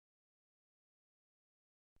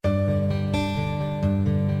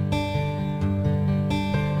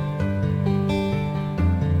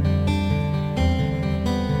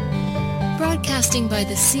Broadcasting by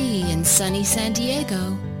the sea in sunny San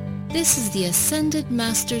Diego, this is the Ascended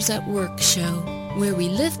Masters at Work show, where we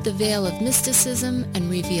lift the veil of mysticism and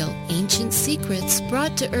reveal ancient secrets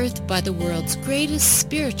brought to earth by the world's greatest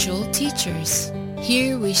spiritual teachers.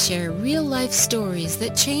 Here we share real-life stories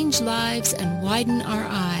that change lives and widen our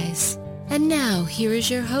eyes. And now, here is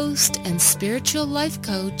your host and spiritual life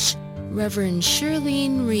coach, Reverend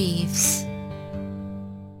Shirlene Reeves.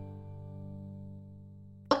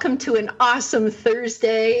 Welcome to an awesome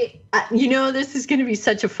Thursday. This is going to be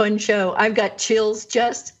such a fun show. I've got chills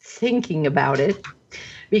just thinking about it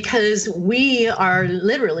because we are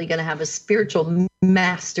literally going to have a spiritual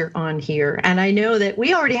master on here. And I know that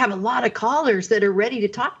we already have a lot of callers that are ready to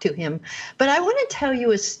talk to him, but I want to tell you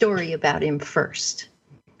a story about him first,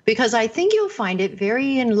 because I think you'll find it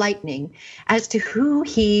very enlightening as to who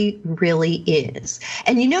he really is.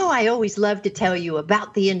 And I always love to tell you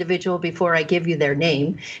about the individual before I give you their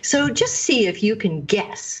name. So just see if you can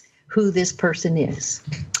guess who this person is.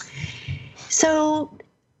 So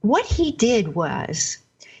what he did was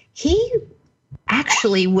he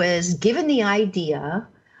actually was given the idea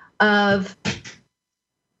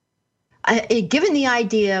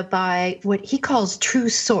by what he calls true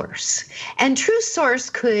source. And true source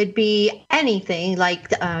could be anything,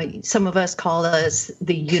 like some of us call us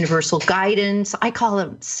the universal guidance. I call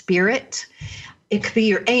them spirit. It could be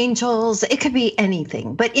your angels. It could be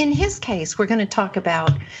anything. But in his case, we're going to talk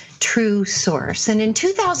about true source. And in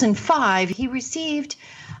 2005, he received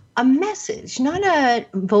a message, not a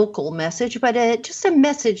vocal message, but just a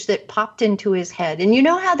message that popped into his head. And you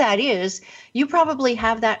know how that is. You probably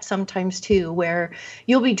have that sometimes too, where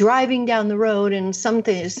you'll be driving down the road and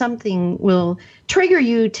something will trigger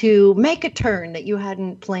you to make a turn that you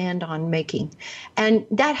hadn't planned on making. And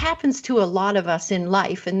that happens to a lot of us in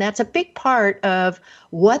life. And that's a big part of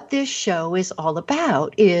what this show is all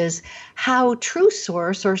about, is how true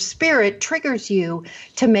source or spirit triggers you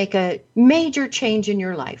to make a major change in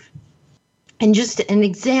your life. And just an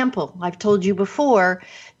example, I've told you before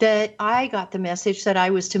that I got the message that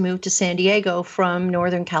I was to move to San Diego from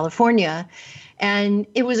Northern California. And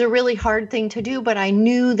it was a really hard thing to do, but I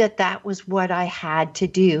knew that that was what I had to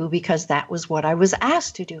do because that was what I was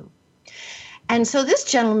asked to do. And so this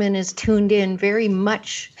gentleman is tuned in very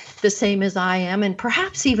much the same as I am, and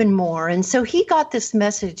perhaps even more. And so he got this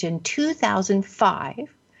message in 2005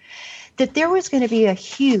 that there was going to be a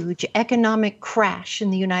huge economic crash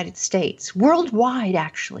in the United States, worldwide,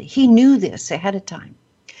 actually. He knew this ahead of time.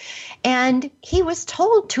 And he was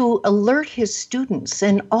told to alert his students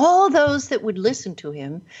and all those that would listen to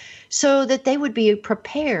him so that they would be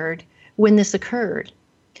prepared when this occurred.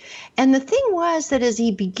 And the thing was that as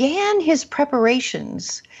he began his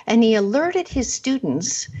preparations and he alerted his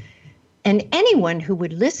students and anyone who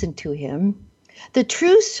would listen to him, the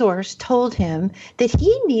true source told him that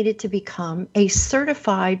he needed to become a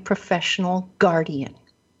certified professional guardian.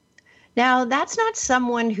 Now, that's not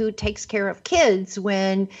someone who takes care of kids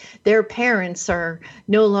when their parents are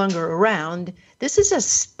no longer around. This is a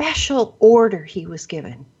special order he was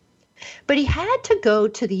given. But he had to go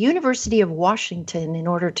to the University of Washington in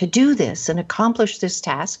order to do this and accomplish this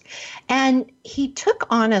task. And he took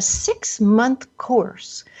on a 6-month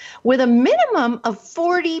course with a minimum of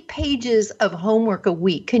 40 pages of homework a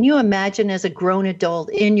week. Can you imagine, as a grown adult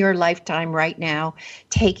in your lifetime right now,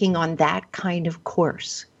 taking on that kind of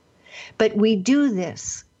course? But we do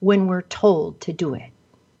this when we're told to do it.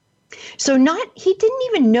 So he didn't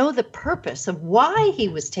even know the purpose of why he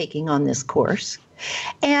was taking on this course.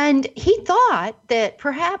 And he thought that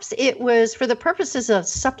perhaps it was for the purposes of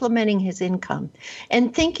supplementing his income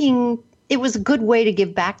and thinking it was a good way to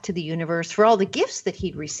give back to the universe for all the gifts that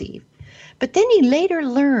he'd received. But then he later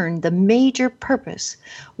learned the major purpose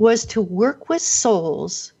was to work with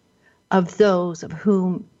souls of those of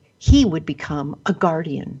whom he would become a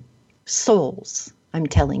guardian. Souls, I'm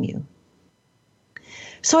telling you.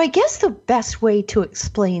 So I guess the best way to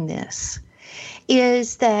explain this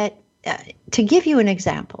is that to give you an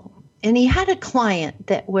example, and he had a client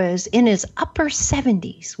that was in his upper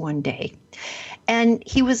 70s one day, and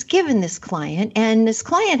he was given this client, and this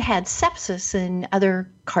client had sepsis and other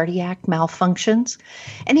cardiac malfunctions,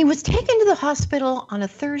 and he was taken to the hospital on a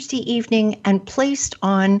Thursday evening and placed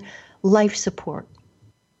on life support.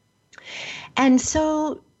 And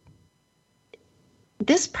so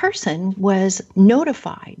this person was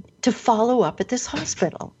notified to follow up at this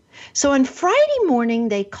hospital. So on Friday morning,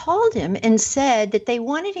 they called him and said that they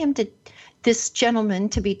wanted this gentleman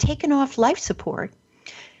to be taken off life support,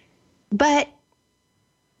 but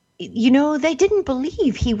they didn't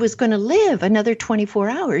believe he was going to live another 24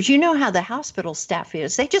 hours. You know how the hospital staff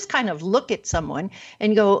is. They just kind of look at someone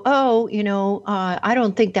and go, oh, I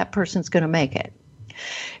don't think that person's going to make it.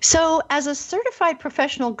 So as a certified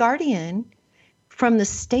professional guardian from the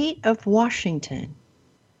state of Washington,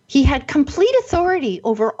 he had complete authority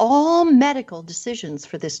over all medical decisions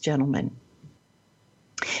for this gentleman.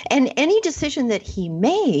 And any decision that he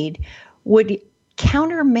made would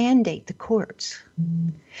counter-mandate the courts.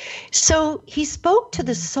 So he spoke to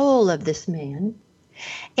the soul of this man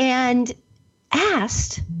and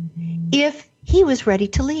asked if he was ready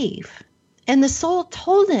to leave. And the soul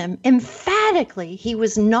told him emphatically he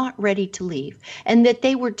was not ready to leave and that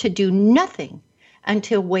they were to do nothing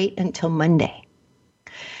wait until Monday.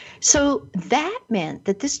 So that meant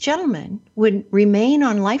that this gentleman would remain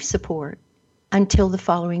on life support until the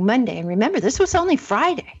following Monday. And remember, this was only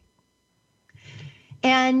Friday.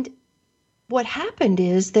 And what happened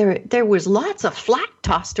is there was lots of flack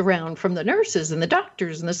tossed around from the nurses and the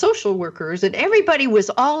doctors and the social workers, and everybody was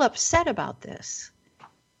all upset about this.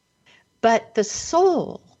 But the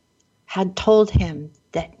soul had told him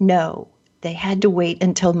that no, they had to wait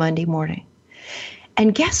until Monday morning.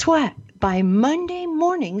 And guess what? By Monday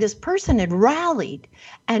morning, this person had rallied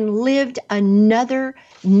and lived another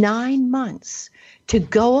 9 months to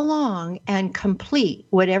go along and complete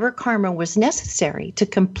whatever karma was necessary to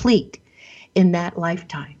complete in that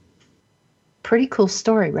lifetime. Pretty cool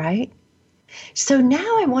story, right? So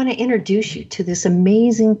now I want to introduce you to this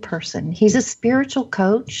amazing person. He's a spiritual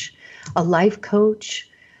coach, a life coach.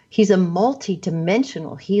 He's a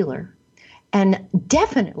multi-dimensional healer, and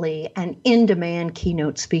definitely an in-demand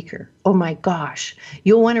keynote speaker. Oh my gosh,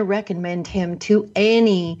 you'll want to recommend him to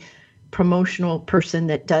any promotional person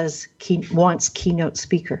that wants keynote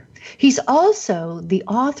speaker. He's also the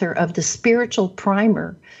author of the Spiritual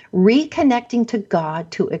Primer, Reconnecting to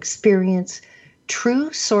God to Experience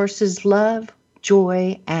True Source's Love,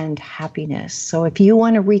 Joy, and Happiness. So if you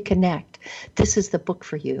want to reconnect, this is the book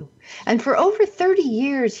for you. And for over 30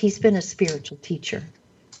 years, he's been a spiritual teacher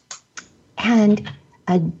and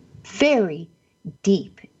a very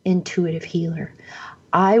deep intuitive healer.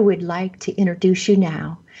 I would like to introduce you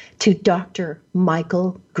now to Dr.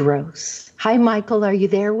 Michael Gross. Hi, Michael. Are you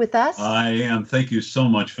there with us? I am. Thank you so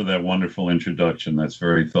much for that wonderful introduction. That's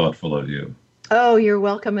very thoughtful of you. Oh, you're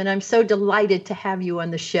welcome. And I'm so delighted to have you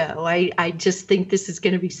on the show. I just think this is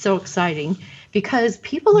going to be so exciting because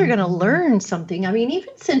people are going to learn something. I mean,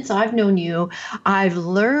 even since I've known you, I've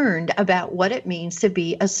learned about what it means to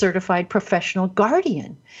be a certified professional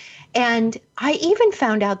guardian. And I even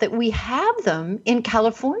found out that we have them in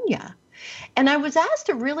California. And I was asked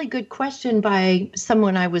a really good question by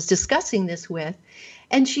someone I was discussing this with.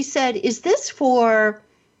 And she said, is this for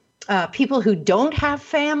people who don't have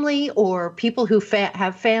family or people who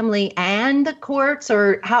have family and the courts,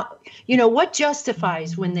 or how, what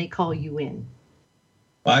justifies when they call you in?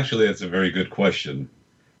 Well, actually, that's a very good question.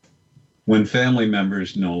 When family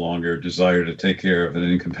members no longer desire to take care of an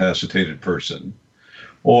incapacitated person,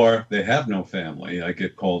 or they have no family, I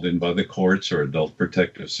get called in by the courts or Adult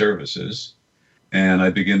Protective Services, and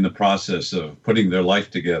I begin the process of putting their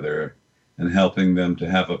life together and helping them to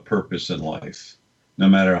have a purpose in life, no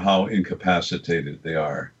matter how incapacitated they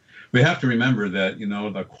are. We have to remember that,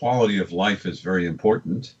 the quality of life is very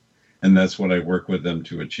important, and that's what I work with them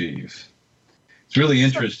to achieve. It's really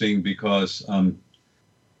interesting because,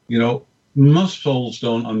 most souls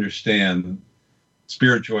don't understand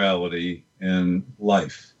spirituality and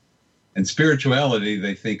life. And spirituality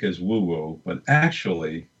they think is woo-woo, but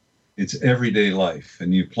actually it's everyday life.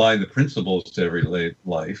 And you apply the principles to everyday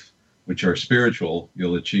life, which are spiritual,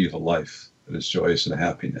 you'll achieve a life that is joyous and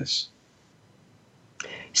happiness.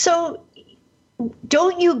 So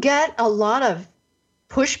don't you get a lot of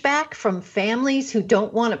pushback from families who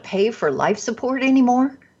don't want to pay for life support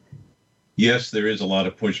anymore? Yes, there is a lot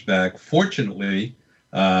of pushback. Fortunately,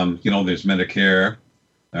 there's Medicare,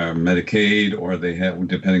 Medicaid, or they have,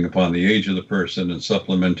 depending upon the age of the person, and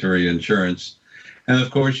supplementary insurance. And of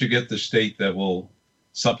course, you get the state that will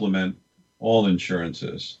supplement all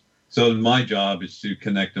insurances. So my job is to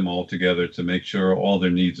connect them all together to make sure all their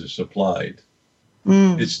needs are supplied.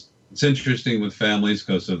 It's interesting with families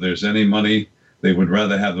because if there's any money, they would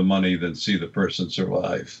rather have the money than see the person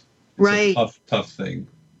survive. It's right. A tough thing.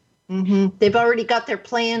 Mm-hmm. They've already got their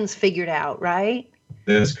plans figured out, right?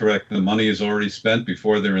 That's correct. The money is already spent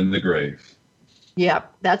before they're in the grave. Yeah,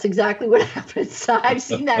 that's exactly what happens. I've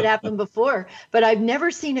seen that happen before, but I've never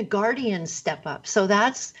seen a guardian step up. So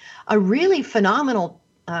that's a really phenomenal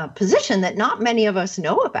position that not many of us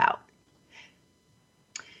know about.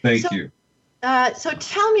 Thank you. So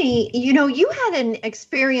tell me, you had an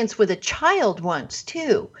experience with a child once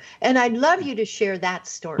too, and I'd love you to share that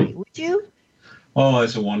story. Would you? Oh,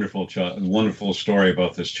 that's a wonderful story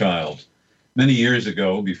about this child. Many years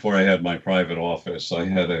ago, before I had my private office, I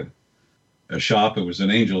had a shop. It was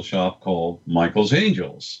an angel shop called Michael's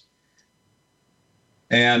Angels.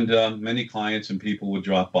 And many clients and people would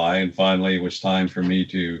drop by, and finally it was time for me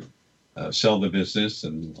to sell the business,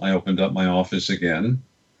 and I opened up my office again.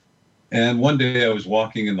 And one day I was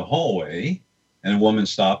walking in the hallway, and a woman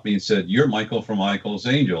stopped me and said, "You're Michael from Michael's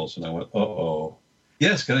Angels." And I went, "Uh-oh.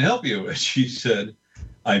 Yes, can I help you?" And she said,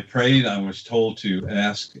 "I prayed. I was told to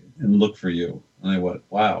ask and look for you." And I went,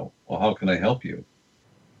 "Wow. Well, how can I help you?"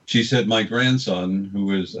 She said, "My grandson,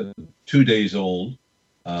 who is 2 days old,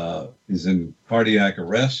 is in cardiac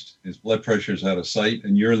arrest. His blood pressure is out of sight,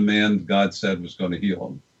 and you're the man God said was going to heal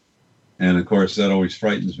him." And of course, that always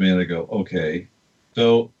frightens me. And I go, "Okay."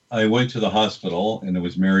 So I went to the hospital, and it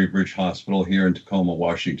was Mary Bridge Hospital here in Tacoma,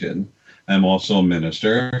 Washington. I'm also a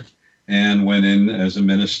minister, and went in as a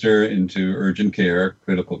minister into urgent care,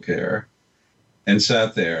 critical care, and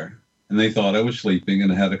sat there. And they thought I was sleeping,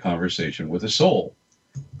 and I had a conversation with a soul.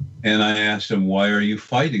 And I asked him, "Why are you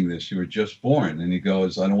fighting this? You were just born." And he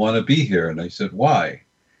goes, "I don't want to be here." And I said, "Why?"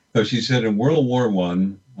 Because he said, "In World War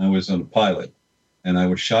I was a pilot, and I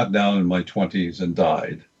was shot down in my 20s and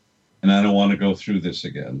died. And I don't want to go through this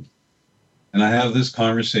again." And I have this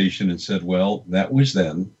conversation and said, "Well, that was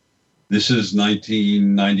then. This is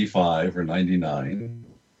 1995 or 99.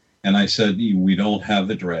 And I said, we don't have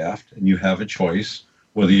the draft, and you have a choice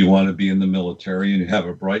whether you want to be in the military and you have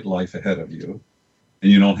a bright life ahead of you,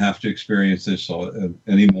 and you don't have to experience this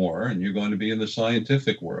anymore, and you're going to be in the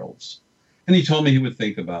scientific worlds." And he told me he would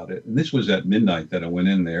think about it. And this was at midnight that I went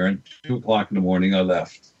in there, and 2 o'clock in the morning I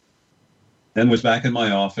left. And was back in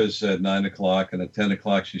my office at 9 o'clock, and at 10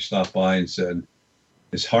 o'clock she stopped by and said,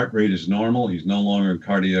 "His heart rate is normal. He's no longer in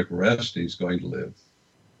cardiac arrest. He's going to live."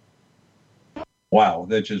 Wow,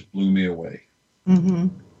 that just blew me away. Mm-hmm.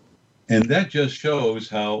 And that just shows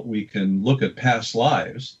how we can look at past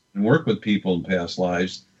lives and work with people in past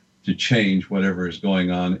lives to change whatever is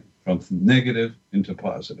going on from negative into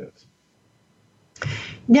positive.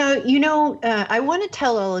 Now, I want to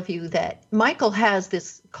tell all of you that Michael has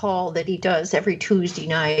this call that he does every Tuesday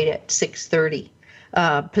night at 6:30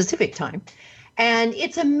 Pacific time. And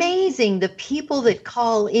it's amazing the people that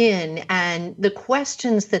call in and the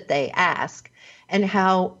questions that they ask, and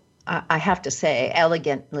how, I have to say,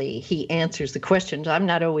 elegantly he answers the questions. I'm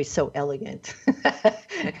not always so elegant.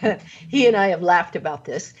 He and I have laughed about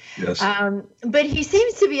this. Yes. But he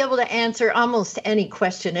seems to be able to answer almost any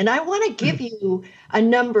question. And I want to give you a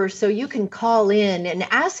number so you can call in and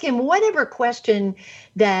ask him whatever question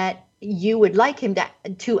that you would like him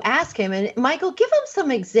to ask him. And Michael, give them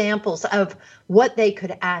some examples of what they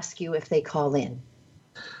could ask you if they call in.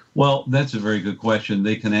 Well, that's a very good question.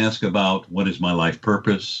 They can ask about, what is my life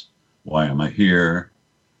purpose? Why am I here?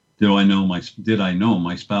 Did I know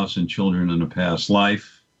my spouse and children in a past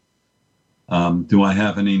life? Do I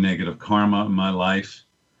have any negative karma in my life?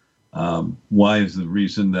 Why is the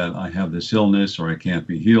reason that I have this illness, or I can't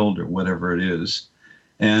be healed, or whatever it is?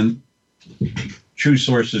 And True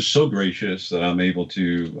Source is so gracious that I'm able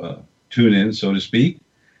to tune in, so to speak,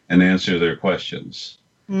 and answer their questions.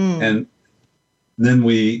 And then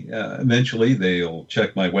eventually they'll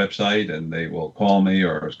check my website, and they will call me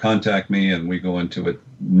or contact me, and we go into it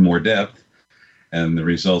in more depth, and the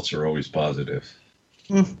results are always positive.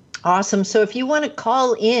 Awesome. So if you want to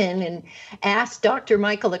call in and ask Dr.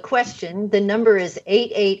 Michael a question, the number is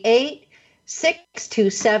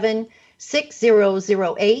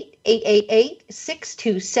 888-627-6008,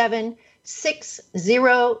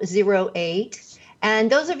 888-627-6008.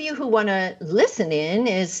 And those of you who want to listen in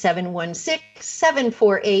is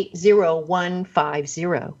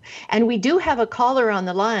 716-748-0150. And we do have a caller on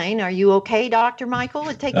the line. Are you okay, Dr. Michael,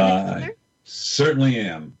 with taking the caller? Certainly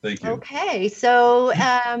am. Thank you. Okay, so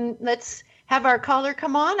let's have our caller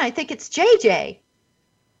come on. I think it's JJ.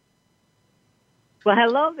 Well,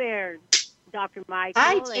 hello there, Dr. Michael.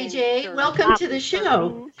 Hi, JJ. Welcome to the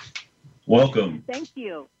show. Welcome. Thank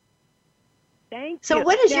you. So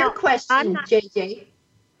what is your question, JJ?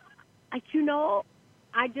 I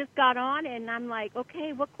just got on and I'm like,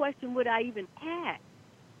 okay, what question would I even ask?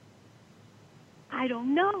 I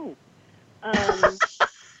don't know.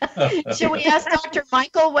 Should we ask Dr.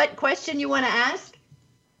 Michael what question you want to ask?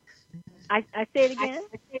 I say it again?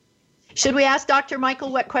 Should we ask Dr.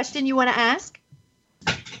 Michael what question you want to ask?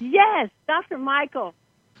 Yes, Dr. Michael.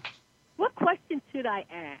 What question should I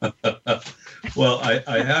ask? Well,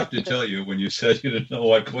 I have to tell you, when you said you didn't know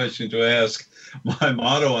what question to ask, my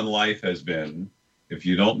motto in life has been, if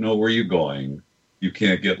you don't know where you're going, you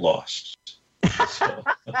can't get lost. So,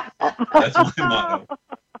 that's my motto.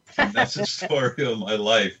 And that's the story of my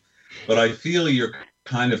life. But I feel you're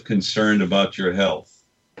kind of concerned about your health.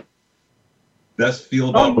 Does feel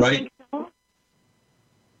about you right? think so?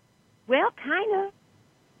 Well, kind of.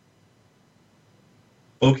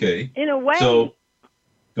 Okay. In a way. So,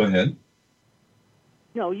 go ahead.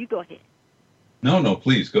 No, you go ahead. No,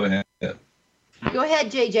 please, go ahead. Go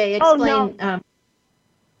ahead, JJ. Oh, Explain. no.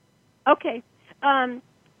 Okay. All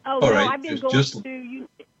right, I've been going just- to you.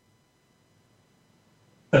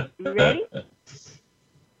 You ready?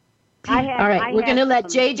 All right, we're going to let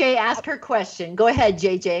JJ. JJ ask her question. Go ahead,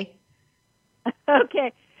 JJ.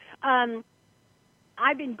 Okay.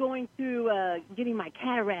 I've been going through getting my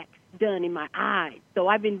cataracts done in my eyes. So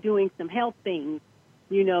I've been doing some health things,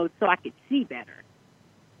 so I could see better.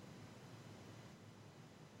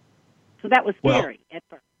 So that was scary at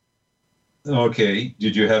first. Okay.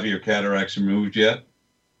 Did you have your cataracts removed yet?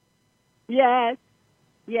 Yes.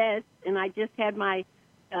 And I just had my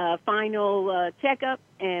final checkup,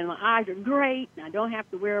 and my eyes are great. And I don't have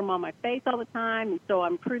to wear them on my face all the time, and so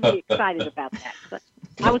I'm pretty excited about that. But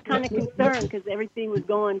I was kind of concerned because everything was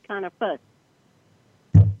going kind of fuzzy.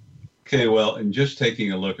 Okay, well, and just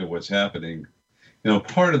taking a look at what's happening,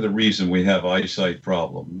 part of the reason we have eyesight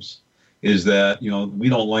problems is that, we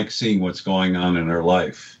don't like seeing what's going on in our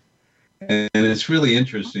life. And it's really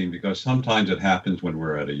interesting because sometimes it happens when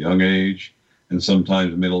we're at a young age and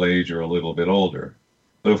sometimes middle age or a little bit older.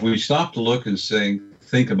 But if we stop to look and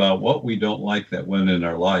think about what we don't like that went in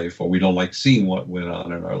our life, or we don't like seeing what went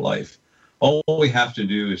on in our life, all we have to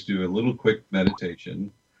do is do a little quick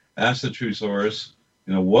meditation, ask the true source,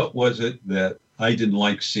 what was it that I didn't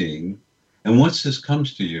like seeing? And once this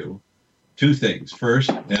comes to you, two things. First,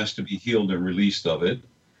 it has to be healed and released of it.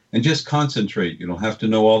 And just concentrate. You don't have to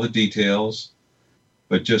know all the details,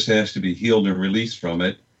 but just has to be healed and released from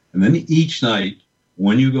it. And then each night,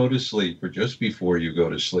 when you go to sleep or just before you go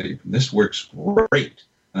to sleep, and this works great.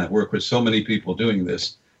 And I work with so many people doing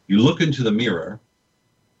this. You look into the mirror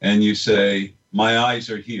and you say, my eyes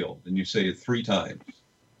are healed. And you say it 3 times.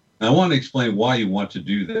 And I want to explain why you want to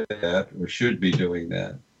do that or should be doing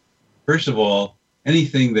that. First of all,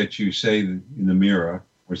 anything that you say in the mirror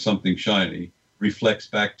or something shiny reflects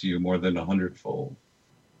back to you more than 100-fold.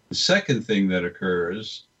 The second thing that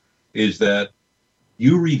occurs is that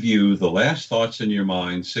you review the last thoughts in your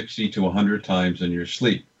mind 60 to 100 times in your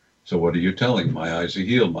sleep. So what are you telling? My eyes are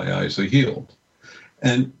healed. My eyes are healed.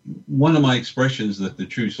 And one of my expressions that the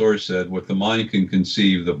true source said, what the mind can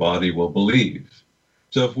conceive, the body will believe.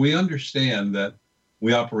 So if we understand that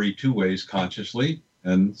we operate 2 ways, consciously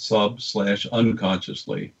and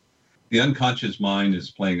sub/unconsciously. The unconscious mind is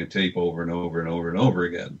playing a tape over and over and over and over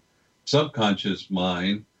again. Subconscious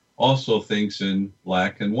mind also thinks in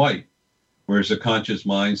black and white, whereas the conscious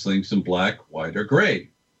mind thinks in black, white, or gray.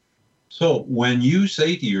 So when you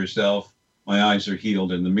say to yourself, my eyes are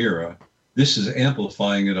healed in the mirror, this is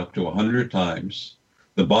amplifying it up to 100 times.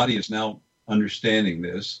 The body is now understanding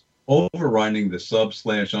this, overriding the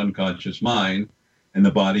sub/unconscious mind, and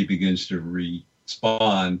the body begins to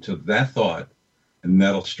respond to that thought, and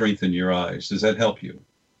that'll strengthen your eyes. Does that help you?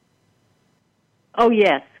 Oh,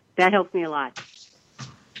 yes. That helps me a lot.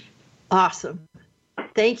 Awesome.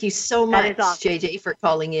 Thank you so much, awesome. JJ, for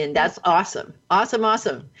calling in. That's awesome. Awesome.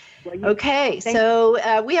 Well, Okay,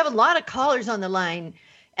 so we have a lot of callers on the line.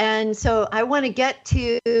 And so I want to get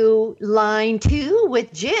to line 2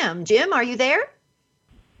 with Jim. Jim, are you there?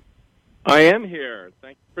 I am here.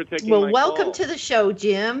 Thank you for taking my call. Well, welcome to the show,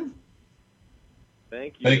 Jim.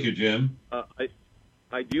 Thank you. Thank you, Jim.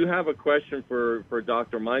 I do have a question for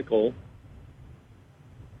Dr. Michael.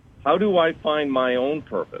 How do I find my own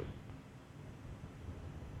purpose?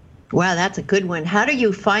 Wow, that's a good one. How do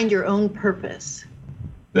you find your own purpose?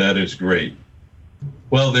 That is great.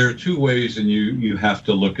 Well, there are 2 ways, and you have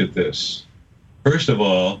to look at this. First of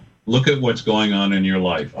all, look at what's going on in your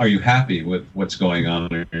life. Are you happy with what's going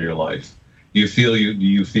on in your life? Do you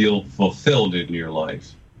feel fulfilled in your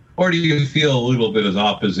life? Or do you feel a little bit of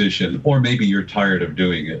opposition, or maybe you're tired of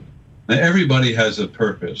doing it? Now, everybody has a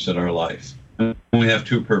purpose in our life. And we have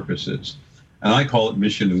 2 purposes. And I call it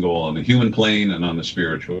mission and goal on the human plane and on the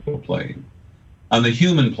spiritual plane. On the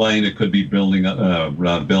human plane, it could be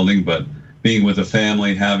but being with a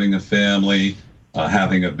family, having a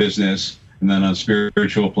business. And then on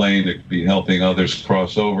spiritual plane, it could be helping others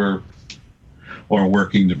cross over, or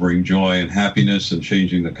working to bring joy and happiness and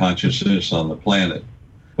changing the consciousness on the planet.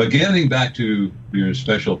 But getting back to your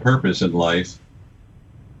special purpose in life,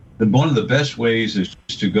 one of the best ways is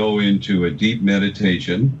to go into a deep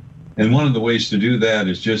meditation. And one of the ways to do that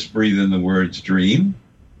is just breathe in the words dream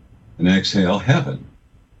and exhale heaven.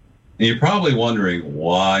 And you're probably wondering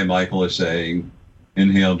why Michael is saying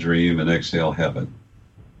inhale dream and exhale heaven.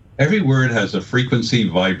 Every word has a frequency,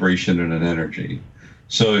 vibration, and an energy.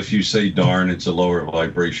 So if you say darn, it's a lower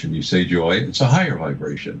vibration. You say joy, it's a higher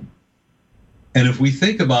vibration. And if we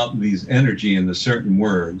think about these energy in the certain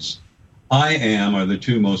words, I am are the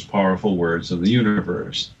two most powerful words of the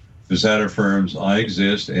universe. Because that affirms I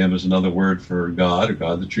exist. Am is another word for God, or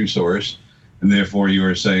God, the true source. And therefore you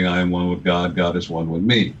are saying I am one with God, God is one with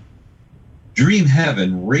me. Dream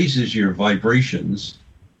heaven raises your vibrations,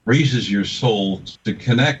 raises your soul to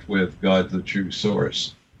connect with God, the true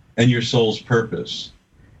source, and your soul's purpose.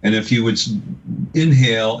 And if you would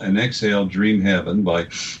inhale and exhale dream heaven by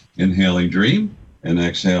inhaling dream and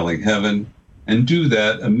exhaling heaven, and do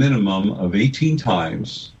that a minimum of 18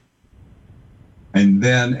 times, and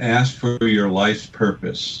then ask for your life's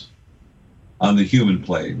purpose on the human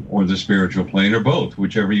plane or the spiritual plane, or both,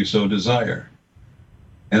 whichever you so desire.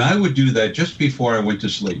 And I would do that just before I went to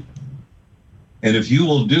sleep. And if you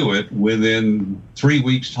will do it within 3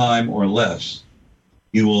 weeks' time or less,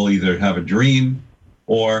 you will either have a dream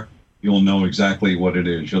or you'll know exactly what it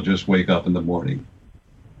is. You'll just wake up in the morning.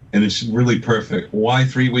 And it's really perfect. Why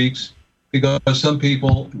 3 weeks? Because some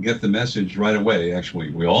people get the message right away.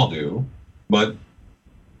 Actually, we all do. But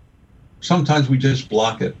sometimes we just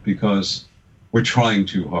block it because we're trying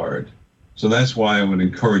too hard. So that's why I would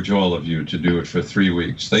encourage all of you to do it for 3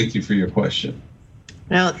 weeks. Thank you for your question.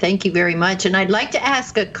 No, thank you very much. And I'd like to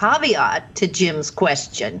ask a caveat to Jim's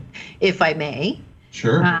question, if I may.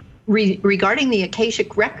 Sure. Regarding the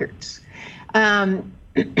Akashic Records.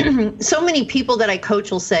 So many people that I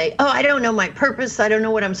coach will say, oh, I don't know my purpose. I don't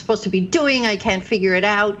know what I'm supposed to be doing. I can't figure it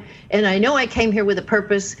out. And I know I came here with a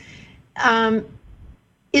purpose.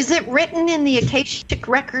 Is it written in the Akashic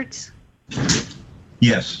Records?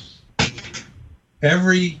 Yes.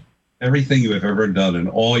 Everything you have ever done in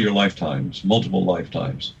all your lifetimes, multiple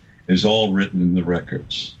lifetimes, is all written in the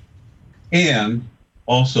records. And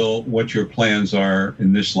also what your plans are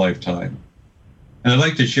in this lifetime. And I'd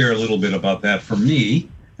like to share a little bit about that for me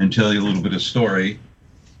and tell you a little bit of story.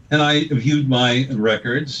 And I viewed my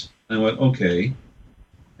records and I went, okay.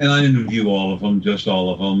 And I didn't view all of them, just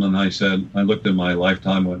all of them. And I said, I looked at my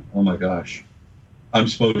lifetime and went, oh my gosh, I'm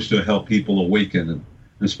supposed to help people awaken.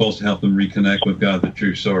 I'm supposed to help them reconnect with God, the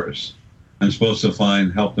true source. I'm supposed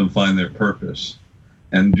to help them find their purpose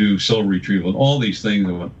and do soul retrieval and all these things.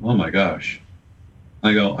 I went, oh my gosh.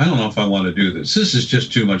 I go, I don't know if I want to do this. This is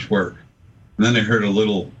just too much work. And then I heard a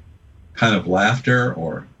little kind of laughter,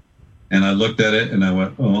 and I looked at it and I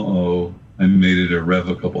went, I made it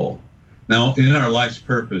irrevocable. Now, in our life's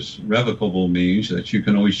purpose, revocable means that you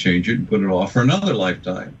can always change it and put it off for another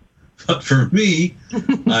lifetime. But for me,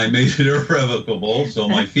 I made it irrevocable, so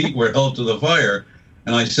my feet were held to the fire.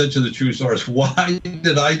 And I said to the true source, why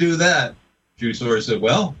did I do that? True source said,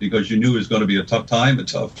 well, because you knew it was going to be a tough time, a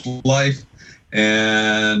tough life,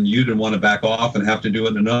 and you didn't want to back off and have to do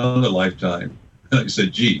it in another lifetime. And I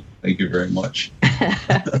said, gee, thank you very much.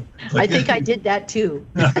 I think I did that too.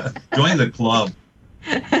 Join the club.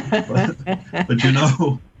 But you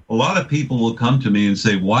know, a lot of people will come to me and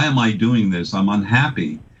say, why am I doing this? I'm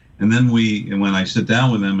unhappy. And then when I sit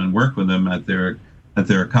down with them and work with them at their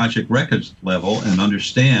Akashic Records level and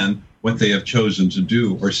understand what they have chosen to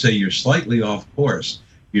do, or say you're slightly off course,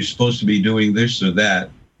 you're supposed to be doing this or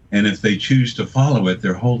that, and if they choose to follow it,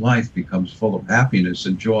 their whole life becomes full of happiness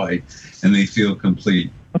and joy, and they feel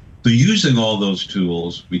complete. So using all those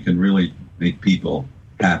tools, we can really make people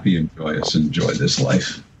happy and joyous and enjoy this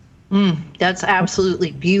life. That's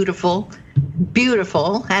absolutely beautiful.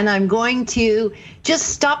 Beautiful. And I'm going to just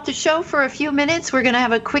stop the show for a few minutes. We're going to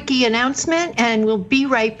have a quickie announcement and we'll be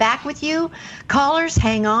right back with you. Callers,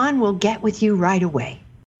 hang on. We'll get with you right away.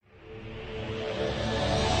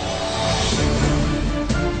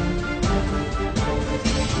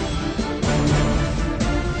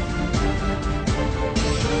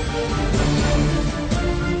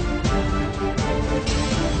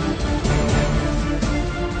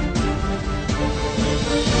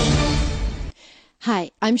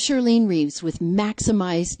 Hi, I'm Charlene Reeves with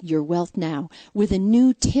Maximize Your Wealth Now with a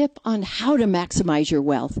new tip on how to maximize your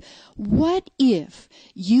wealth. What if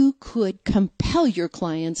you could compel your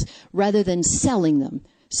clients rather than selling them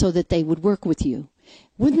so that they would work with you?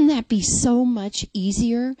 Wouldn't that be so much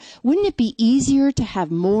easier? Wouldn't it be easier to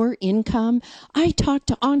have more income? I talk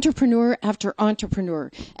to entrepreneur after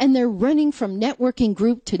entrepreneur, and they're running from networking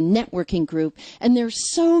group to networking group, and they're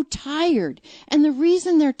so tired. And the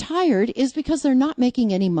reason they're tired is because they're not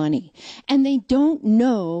making any money, and they don't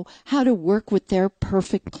know how to work with their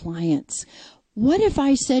perfect clients. What if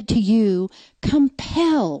I said to you,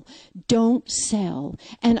 compel, don't sell,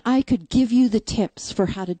 and I could give you the tips for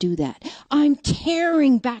how to do that? I'm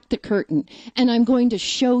tearing back the curtain, and I'm going to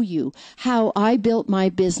show you how I built my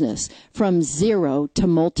business from zero to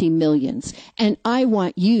multi-millions, and I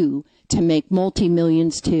want you to make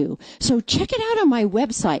multi-millions too. So check it out on my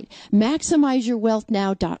website,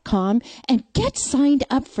 MaximizeYourWealthNow.com, and get signed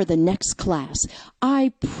up for the next class.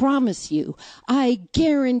 I promise you, I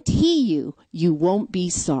guarantee you, you won't be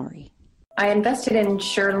sorry. I invested in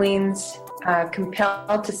Shirlene's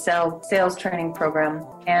Compelled to Sell sales training program,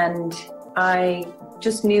 and I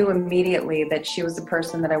just knew immediately that she was the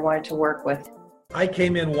person that I wanted to work with. I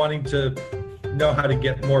came in wanting to know how to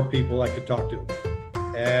get more people I could talk to.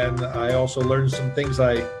 And I also learned some things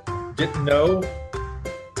I didn't know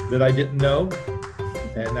that I didn't know,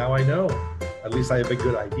 and now I know. At least I have a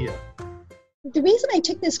good idea. The reason I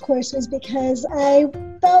took this course was because I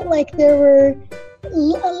felt like there were a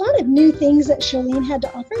lot of new things that Shirlene had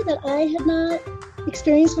to offer that I had not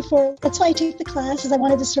experienced before. That's why I took the class, is I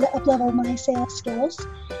wanted to sort of up-level my sales skills.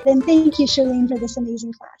 And thank you, Shirlene, for this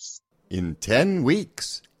amazing class. In 10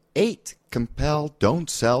 weeks, 8 Compel Don't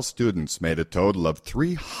Sell students made a total of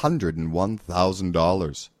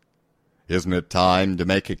 $301,000. Isn't it time to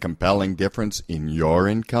make a compelling difference in your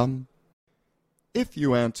income? If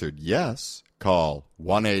you answered yes, call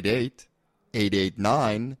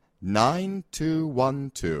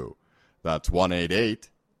 1-888-889-9212. That's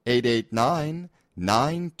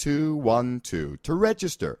 1-888-889-9212 to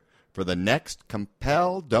register for the next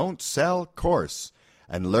Compel Don't Sell course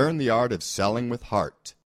and learn the art of selling with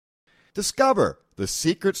heart. Discover the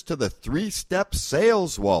secrets to the 3-step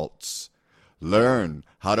sales waltz. Learn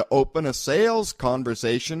how to open a sales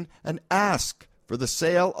conversation and ask for the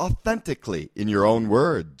sale authentically in your own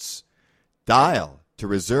words. Dial to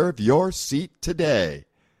reserve your seat today.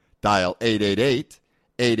 Dial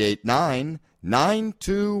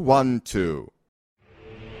 888-889-9212.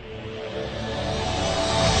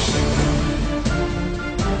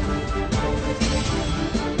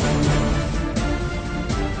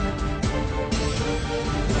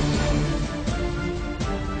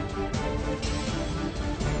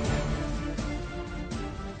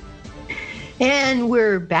 And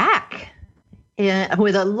we're back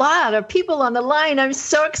with a lot of people on the line. I'm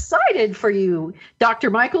so excited for you,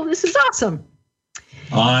 Dr. Michael. This is awesome.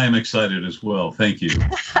 I'm excited as well. Thank you.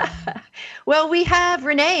 Well, we have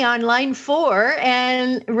Renee on line 4.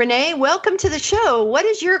 And Renee, welcome to the show. What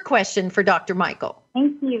is your question for Dr. Michael?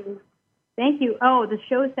 Thank you. Thank you. Oh, the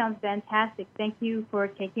show sounds fantastic. Thank you for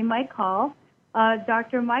taking my call.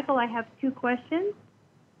 Dr. Michael, I have 2 questions.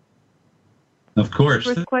 Of course.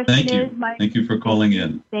 First question Thank you. Thank you for calling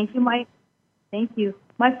in. Thank you, Mike. Thank you.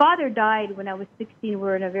 My father died when I was 16. We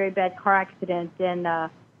were in a very bad car accident and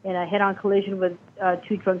in a head-on collision with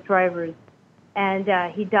 2 drunk drivers. And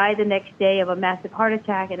he died the next day of a massive heart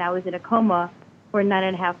attack, and I was in a coma for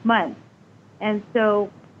 9.5 months. And so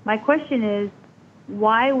my question is,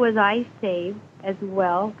 why was I saved as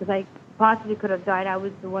well? Because I possibly could have died. I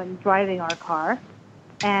was the one driving our car.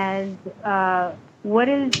 And what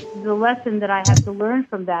is the lesson that I have to learn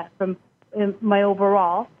from that, from my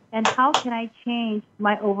overall? And how can I change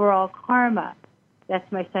my overall karma?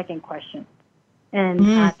 That's my second question. And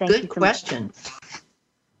thank you. Good question.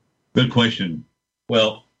 Good question.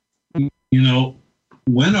 Well, you know,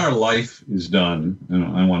 when our life is done, and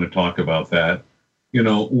I want to talk about that, you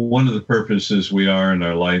know, one of the purposes we are in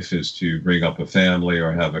our life is to bring up a family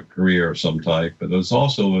or have a career of some type, but it's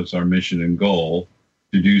also our mission and goal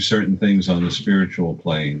to do certain things on the spiritual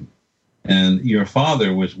plane. And your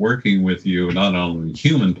father was working with you not on the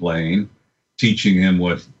human plane, teaching you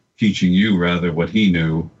what he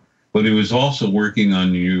knew, but he was also working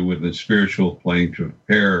on you with the spiritual plane to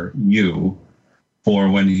prepare you for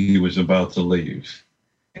when he was about to leave.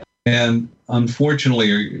 And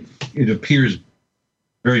unfortunately, it appears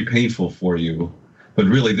very painful for you, but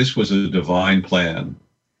really this was a divine plan.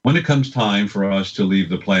 When it comes time for us to leave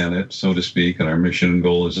the planet, so to speak, and our mission and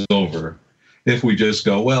goal is over, if we just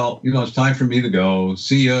go, well, you know, it's time for me to go.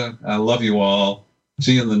 See ya. I love you all.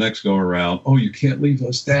 See you in the next go around. Oh, you can't leave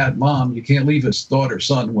us, Dad, Mom. You can't leave us, daughter,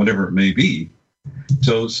 son, whatever it may be.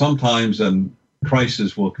 So sometimes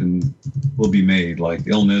crisis will be made, like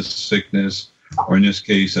illness, sickness, or in this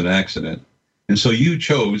case, an accident. And so you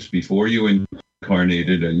chose, before you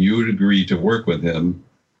reincarnated and you would agree to work with him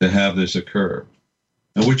to have this occur.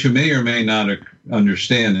 And what you may or may not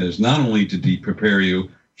understand is not only to prepare you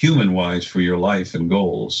human-wise for your life and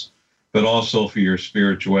goals, but also for your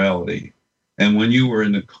spirituality. And when you were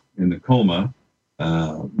in the coma,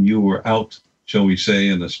 you were out, shall we say,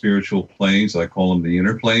 in the spiritual planes. I call them the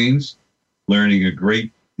inner planes, learning a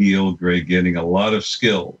great deal, getting a lot of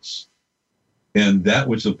skills. And that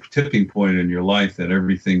was a tipping point in your life that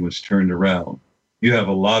everything was turned around. You have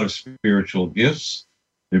a lot of spiritual gifts.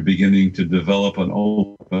 They're beginning to develop and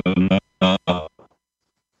open up.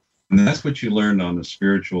 And that's what you learned on the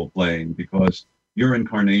spiritual plane, because your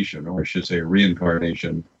incarnation, or I should say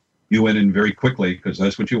reincarnation, you went in very quickly because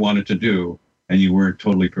that's what you wanted to do, and you weren't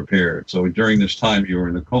totally prepared. So during this time you were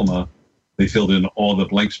in a coma, they filled in all the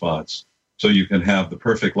blank spots so you can have the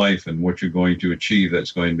perfect life and what you're going to achieve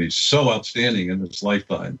that's going to be so outstanding in this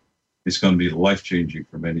lifetime. It's going to be life-changing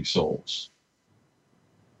for many souls.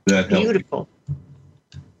 That beautiful.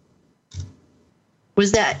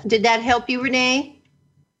 Did that help you, Renee?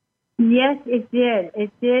 Yes, it did. It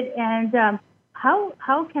did. And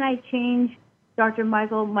how can I change, Dr.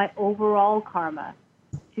 Michael, my overall karma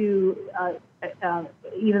to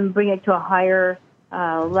even bring it to a higher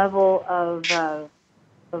level of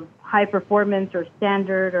high performance or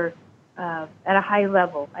standard, or at a high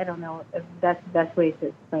level? I don't know if that's the best way to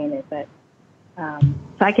explain it, but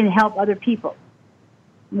so I can help other people,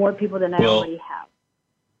 more people than I already have.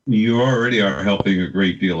 You already are helping a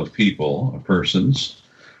great deal of people, persons.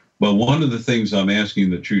 But one of the things I'm asking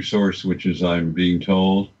the true source, which is I'm being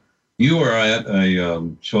told, you are at a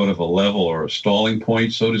sort of a level or a stalling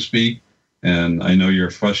point, so to speak. And I know you're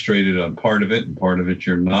frustrated on part of it, and part of it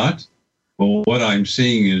you're not. But what I'm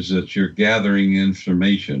seeing is that you're gathering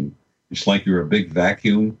information. It's like you're a big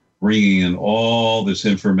vacuum, bringing in all this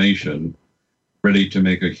information, ready to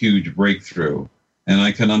make a huge breakthrough. And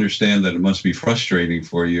I can understand that it must be frustrating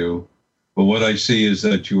for you. But what I see is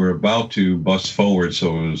that you are about to bust forward,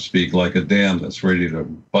 so to speak, like a dam that's ready to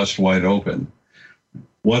bust wide open.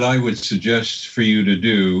 What I would suggest for you to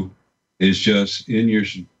do is just in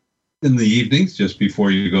the evenings, just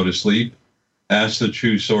before you go to sleep, ask the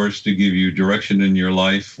true source to give you direction in your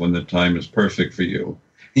life when the time is perfect for you.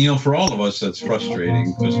 You know, for all of us, that's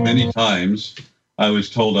frustrating, because many times I was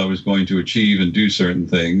told I was going to achieve and do certain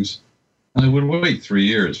things, and I would wait 3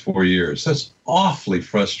 years, 4 years. That's awfully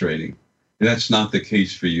frustrating. That's not the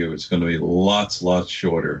case for you. It's going to be lots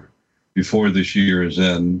shorter. Before this year is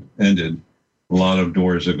ended, a lot of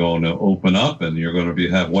doors are going to open up, and you're going to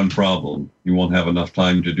have one problem. You won't have enough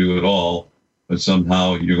time to do it all, but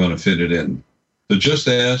somehow you're going to fit it in. So just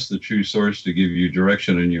ask the true source to give you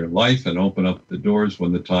direction in your life and open up the doors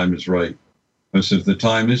when the time is right. Because if the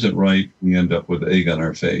time isn't right, we end up with egg on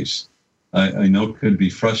our face. I know it could be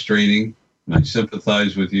frustrating, and I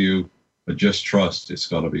sympathize with you, but just trust it's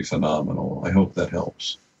going to be phenomenal. I hope that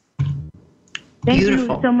helps. Thank you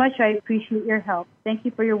so much. I appreciate your help. Thank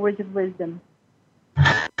you for your words of wisdom.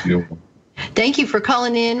 Beautiful. Thank you for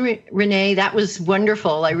calling in, Renee. That was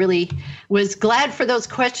wonderful. I really was glad for those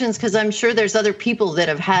questions, because I'm sure there's other people that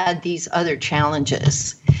have had these other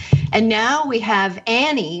challenges. And now we have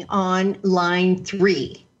Annie on line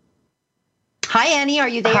 3. Hi, Annie. Are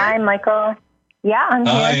you there? Hi, Michael. Yeah, I'm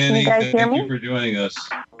here. Hi, Can Annie. you guys hear me? Thank you for joining us.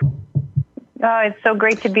 Oh, it's so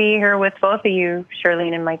great to be here with both of you,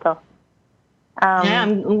 Charlene and Michael.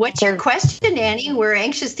 What's your question, Annie? We're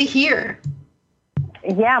anxious to hear.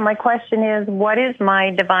 Yeah, my question is, what is my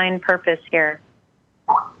divine purpose here?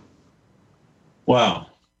 Wow,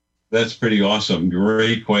 that's pretty awesome.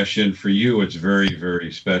 Great question. For you, it's very,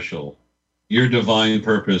 very special. Your divine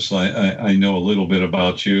purpose, I know a little bit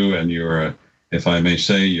about you, and you're, if I may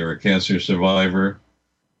say, you're a cancer survivor.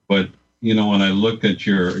 But, you know, when I look at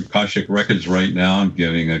your Akashic records right now, I'm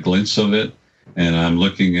getting a glimpse of it, and I'm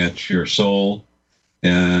looking at your soul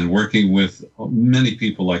and working with many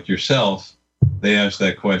people like yourself. They ask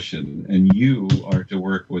that question, and you are to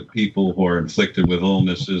work with people who are inflicted with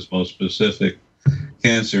illnesses, most specific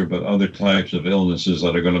cancer, but other types of illnesses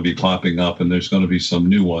that are going to be popping up, and there's going to be some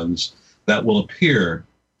new ones that will appear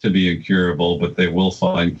to be incurable, but they will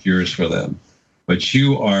find cures for them. But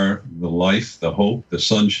you are the life, the hope, the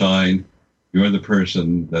sunshine. You're the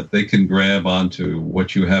person that they can grab onto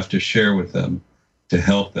what you have to share with them to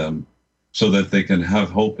help them so that they can have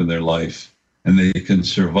hope in their life and they can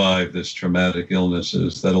survive this traumatic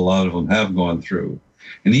illnesses that a lot of them have gone through.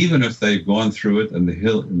 And even if they've gone through it and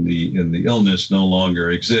the illness no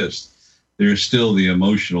longer exists, there's still the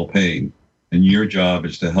emotional pain. And your job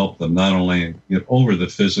is to help them not only get over the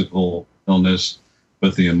physical illness,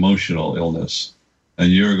 but the emotional illness.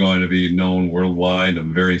 and you're going to be known worldwide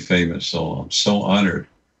and very famous. So I'm so honored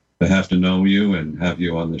to have to know you and have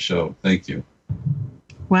you on the show. Thank you.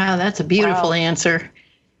 Wow, that's a beautiful answer.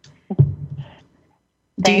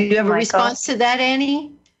 Do you have a response to that,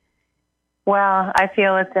 Annie? Well, I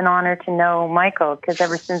feel it's an honor to know Michael, because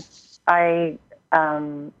ever since I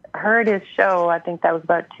heard his show, I think that was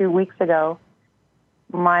about 2 weeks ago,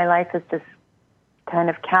 my life has just kind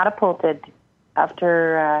of catapulted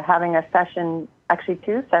after having a session, actually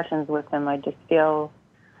 2 sessions with him. I just feel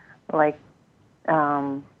like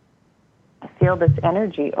I feel this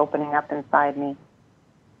energy opening up inside me.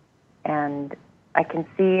 And I can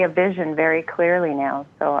see a vision very clearly now.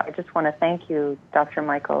 So I just want to thank you, Dr.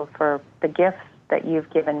 Michael, for the gifts that you've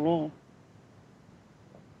given me.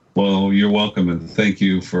 Well, you're welcome, and thank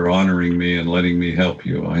you for honoring me and letting me help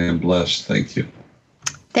you. I am blessed. Thank you.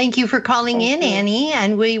 Thank you for calling in, Annie.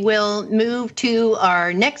 And we will move to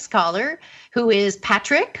our next caller, who is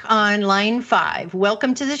Patrick on line 5.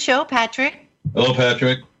 Welcome to the show, Patrick. Hello,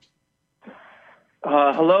 Patrick.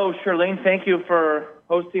 Hello, Charlene. Thank you for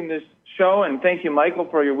hosting this show, and thank you, Michael,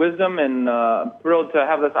 for your wisdom, and thrilled to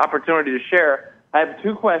have this opportunity to share. I have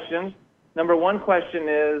 2 questions. Number 1 question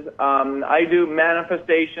is, I do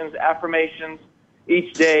manifestations, affirmations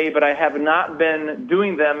each day, but I have not been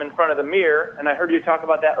doing them in front of the mirror, and I heard you talk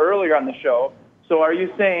about that earlier on the show. So are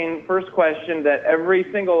you saying, first question, that every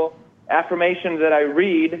single affirmation that I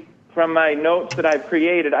read from my notes that I've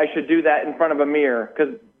created, I should do that in front of a mirror?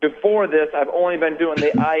 Because before this, I've only been doing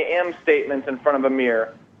the I am statements in front of a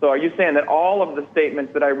mirror. So are you saying that all of the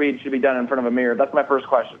statements that I read should be done in front of a mirror? That's my first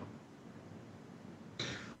question.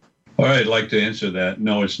 All right, I'd like to answer that.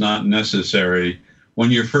 No, it's not necessary. When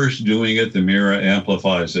you're first doing it, the mirror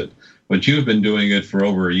amplifies it. But you've been doing it for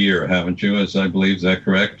over a year, haven't you, as I believe? Is that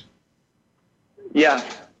correct? Yeah.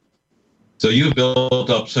 So you've built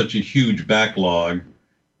up such a huge backlog,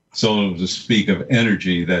 so to speak, of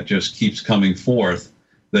energy that just keeps coming forth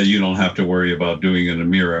that you don't have to worry about doing it in a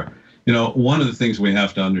mirror. You know, one of the things we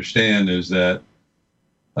have to understand is that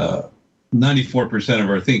 94% of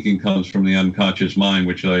our thinking comes from the unconscious mind,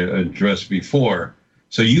 which I addressed before.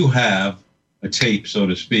 So you have a tape, so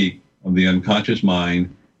to speak, of the unconscious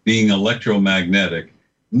mind being electromagnetic,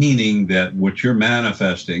 meaning that what you're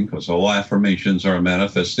manifesting, because all affirmations are a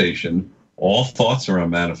manifestation, all thoughts are a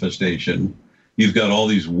manifestation, you've got all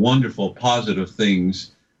these wonderful positive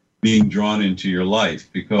things being drawn into your life,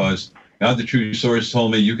 because God, the true source,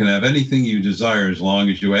 told me you can have anything you desire as long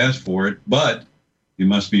as you ask for it, but you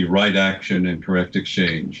must be right action and correct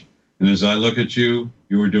exchange. And as I look at you,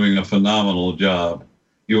 you are doing a phenomenal job.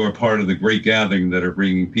 You are part of the great gathering that are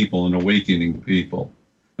bringing people and awakening people.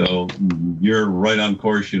 So you're right on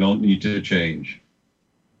course. You don't need to change.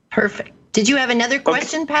 Perfect. Did you have another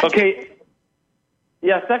question, Patrick? Okay.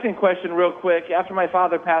 Yeah, second question real quick. After my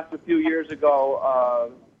father passed a few years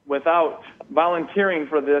ago, without volunteering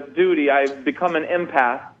for this duty, I've become an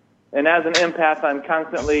empath. And as an empath, I'm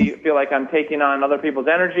constantly feel like I'm taking on other people's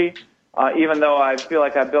energy, even though I feel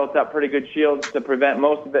like I've built up pretty good shields to prevent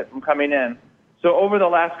most of it from coming in. So over the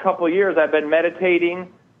last couple of years, I've been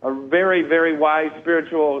meditating. A very, very wise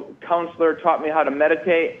spiritual counselor taught me how to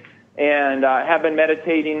meditate, and have been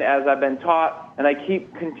meditating as I've been taught. And I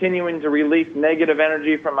keep continuing to release negative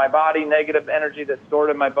energy from my body, negative energy that's stored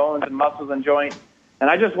in my bones and muscles and joints. And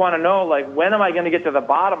I just want to know, like, when am I going to get to the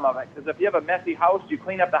bottom of it? Because if you have a messy house, you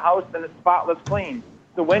clean up the house, then it's spotless clean.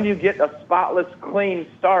 So when do you get a spotless clean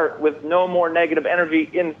start with no more negative energy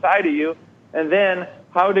inside of you? And then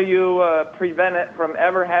how do you prevent it from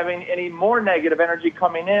ever having any more negative energy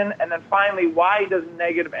coming in? And then finally, why does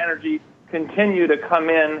negative energy continue to come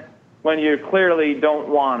in when you clearly don't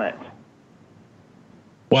want it?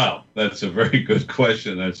 Wow, that's a very good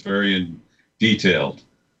question. That's very detailed.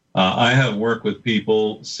 I have worked with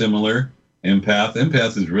people similar, empath.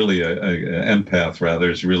 Empath is really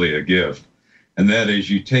is really a gift. And that is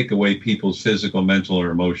you take away people's physical, mental, or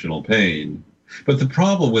emotional pain. But the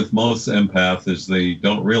problem with most empaths is they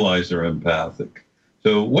don't realize they're empathic.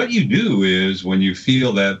 So what you do is when you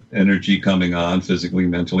feel that energy coming on physically,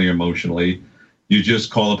 mentally, emotionally, you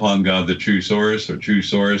just call upon God, the true source or true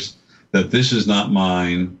source, that this is not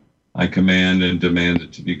mine. I command and demand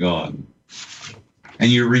it to be gone. And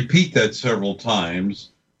you repeat that several times.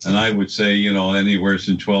 And I would say, you know, anywhere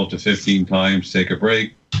from 12 to 15 times, take a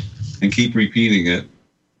break and keep repeating it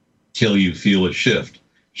till you feel a shift.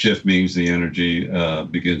 Shift means the energy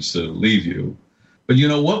begins to leave you. But, you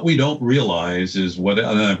know, what we don't realize is and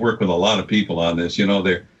I've worked with a lot of people on this, you know,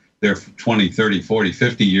 they're 20, 30, 40,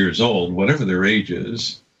 50 years old, whatever their age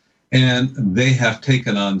is, and they have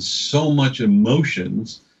taken on so much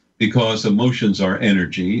emotions because emotions are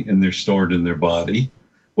energy and they're stored in their body.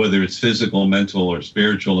 Whether it's physical, mental, or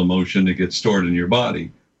spiritual emotion, it gets stored in your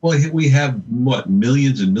body. Well, we have,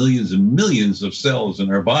 millions and millions and millions of cells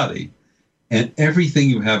in our body. And everything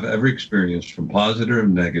you have ever experienced, from positive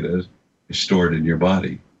and negative, is stored in your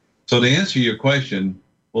body. So to answer your question,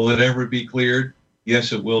 will it ever be cleared?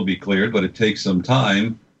 Yes, it will be cleared, but it takes some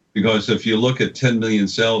time, because if you look at 10 million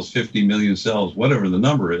cells, 50 million cells, whatever the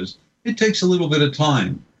number is, it takes a little bit of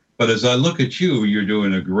time. But as I look at you, you're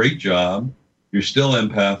doing a great job. You're still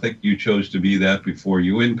empathic. You chose to be that before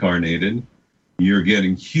you incarnated. You're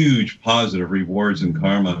getting huge positive rewards and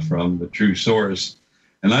karma from the true source.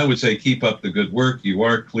 And I would say keep up the good work. You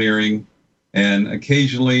are clearing. And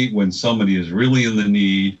occasionally when somebody is really in the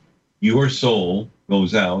need, your soul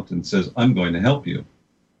goes out and says, I'm going to help you.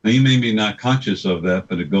 Now, you may be not conscious of that,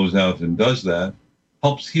 but it goes out and does that,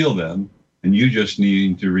 helps heal them. And you just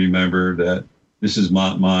need to remember that this is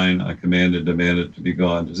not mine. I command and demand it to be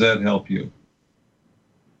gone. Does that help you?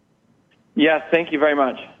 Yes, thank you very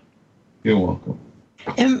much. You're welcome.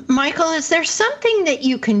 And Michael, is there something that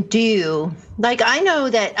you can do? Like, I know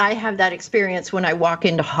that I have that experience when I walk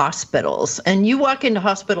into hospitals, and you walk into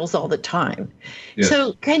hospitals all the time. Yes.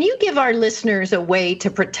 So can you give our listeners a way to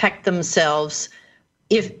protect themselves?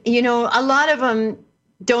 If, a lot of them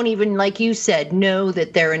don't even, like you said, know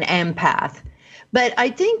that they're an empath. But I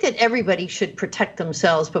think that everybody should protect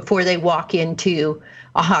themselves before they walk into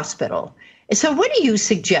a hospital. So what do you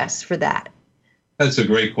suggest for that? That's a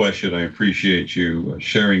great question. I appreciate you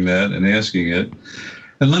sharing that and asking it.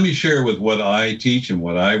 And let me share with what I teach and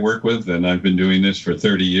what I work with. And I've been doing this for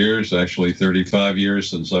 30 years, actually 35 years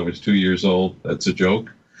since I was 2 years old. That's a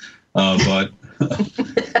joke. But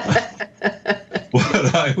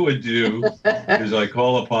what I would do is I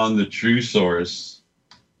call upon the true source.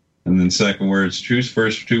 And then second words, truth,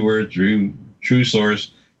 first two words, dream, true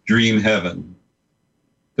source, dream heaven,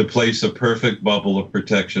 to place a perfect bubble of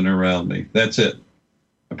protection around me. That's it.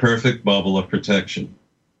 A perfect bubble of protection.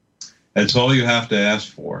 That's all you have to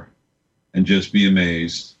ask for. And just be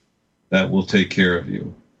amazed. That will take care of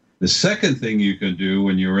you. The second thing you can do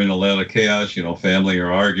when you're in a lot of chaos, family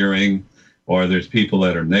are arguing, or there's people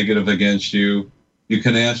that are negative against you, you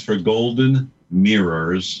can ask for golden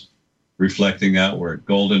mirrors reflecting outward.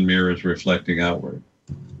 Golden mirrors reflecting outward.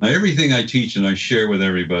 Now, everything I teach and I share with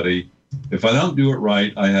everybody, if I don't do it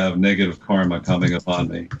right, I have negative karma coming upon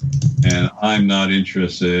me. And I'm not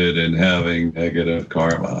interested in having negative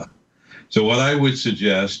karma. So what I would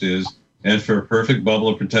suggest is ask for a perfect bubble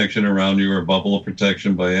of protection around you, or a bubble of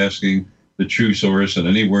protection by asking the true source and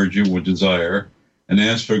any word you would desire, and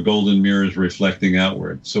ask for golden mirrors reflecting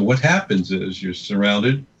outward. So what happens is you're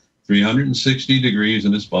surrounded 360 degrees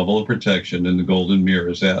in this bubble of protection, and the golden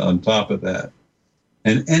mirrors on top of that.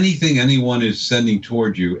 And anything anyone is sending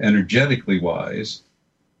toward you, energetically wise,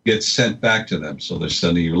 gets sent back to them. So they're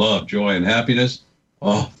sending you love, joy, and happiness.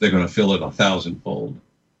 Oh, they're going to feel it 1,000-fold.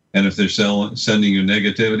 And if they're sending you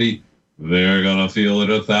negativity, they're going to feel it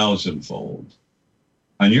 1,000-fold.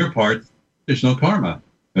 On your part, there's no karma.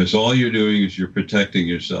 Because all you're doing is you're protecting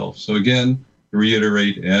yourself. So again, to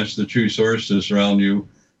reiterate, ask the true source to surround you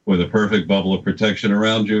with a perfect bubble of protection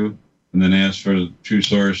around you, and then ask for the true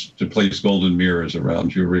source to place golden mirrors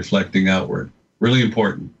around you, reflecting outward. Really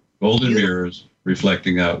important. Golden mirrors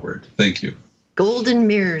reflecting outward. Thank you. Golden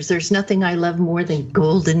mirrors. There's nothing I love more than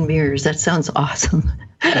golden mirrors. That sounds awesome.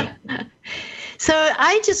 So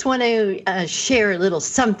I just want to share a little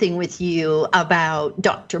something with you about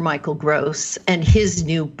Dr. Michael Gross and his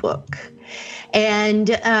new book. And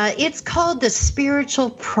it's called The Spiritual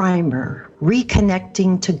Primer,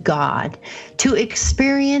 Reconnecting to God, to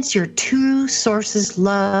experience your true source's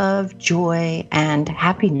love, joy, and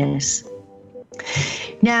happiness.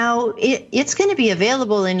 Now, it's going to be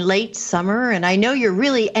available in late summer, and I know you're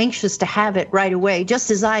really anxious to have it right away, just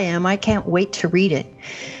as I am. I can't wait to read it.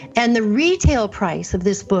 And the retail price of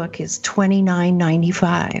this book is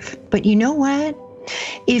 $29.95. But you know what?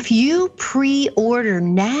 If you pre-order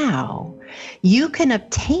now, you can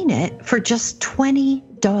obtain it for just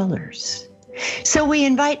 $20. So we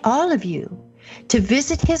invite all of you to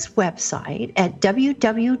visit his website at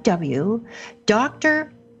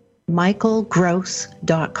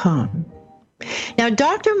www.drmichaelgross.com. Now,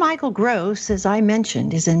 Dr. Michael Gross, as I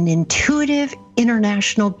mentioned, is an intuitive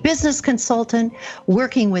international business consultant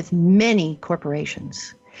working with many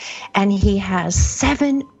corporations. And he has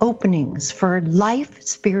 7 openings for life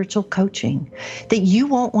spiritual coaching that you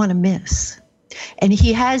won't want to miss. And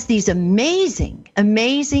he has these amazing,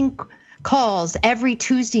 amazing calls every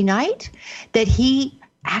Tuesday night that he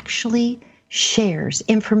actually shares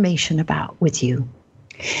information about with you.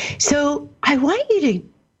 So I want you to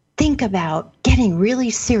think about getting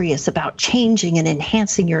really serious about changing and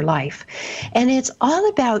enhancing your life. And it's all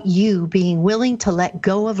about you being willing to let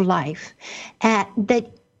go of life and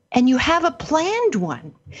you have a planned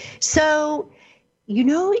one. So,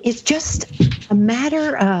 it's just a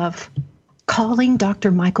matter of calling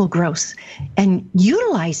Dr. Michael Gross and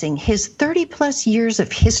utilizing his 30 plus years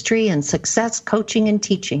of history and success coaching and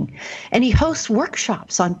teaching. And he hosts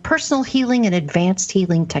workshops on personal healing and advanced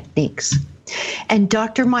healing techniques. And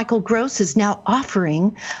Dr. Michael Gross is now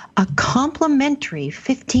offering a complimentary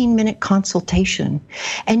 15-minute consultation.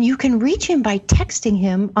 And you can reach him by texting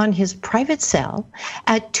him on his private cell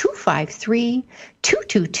at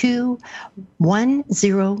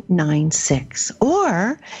 253-222-1096.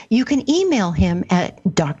 Or you can email him at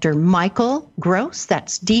Dr. Michael Gross,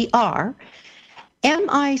 that's Dr.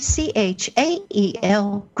 Michael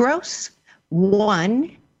Gross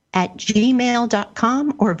 1 at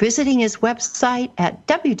gmail.com, or visiting his website at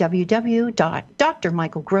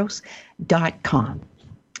www.drmichaelgross.com.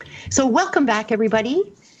 So welcome back,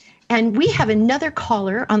 everybody. And we have another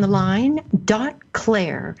caller on the line, Dot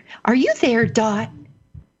Claire. Are you there, Dot?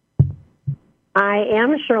 I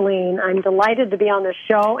am, Charlene. I'm delighted to be on the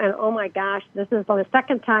show. And oh my gosh, this is the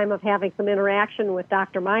second time of having some interaction with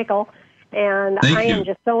Dr. Michael. And I am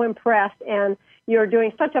just so impressed. And you're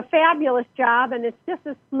doing such a fabulous job, and it's just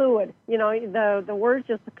as fluid. The words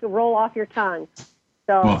just roll off your tongue.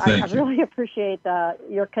 So I really appreciate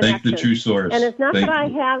your connection. Thank the True Source. And it's not that I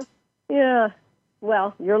have, you're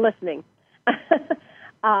listening.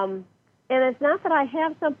 And it's not that I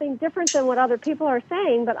have something different than what other people are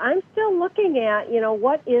saying, but I'm still looking at,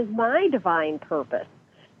 what is my divine purpose?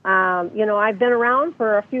 I've been around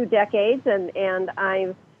for a few decades, and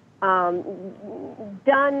I've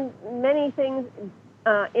done many things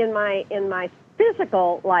in my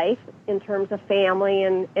physical life in terms of family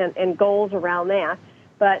and goals around that.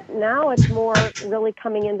 But now it's more really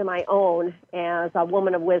coming into my own as a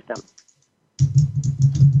woman of wisdom.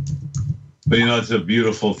 But it's a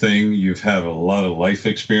beautiful thing. You've had a lot of life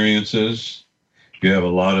experiences. You have a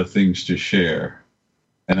lot of things to share.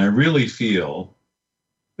 And I really feel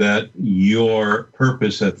that your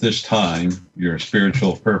purpose at this time, your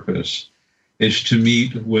spiritual purpose, is to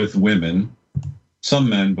meet with women, some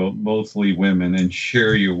men, but mostly women, and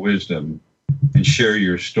share your wisdom and share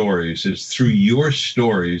your stories. It's through your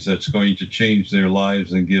stories that's going to change their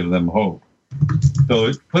lives and give them hope.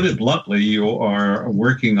 So, put it bluntly, you are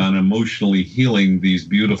working on emotionally healing these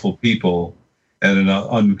beautiful people at an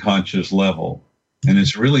unconscious level. And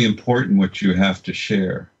it's really important what you have to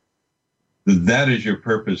share. That is your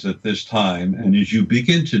purpose at this time. And as you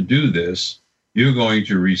begin to do this, you're going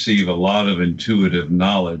to receive a lot of intuitive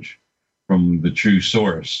knowledge from the True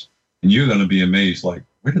Source. And you're going to be amazed, like,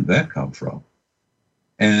 where did that come from?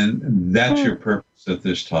 And that's your purpose at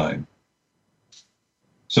this time.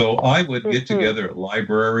 So I would get together at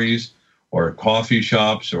libraries or coffee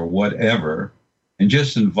shops or whatever, and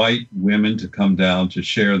just invite women to come down to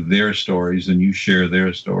share their stories, and you share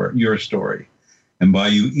your story. And by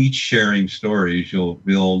you each sharing stories, you'll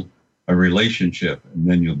build a relationship, and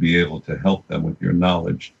then you'll be able to help them with your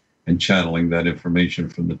knowledge and channeling that information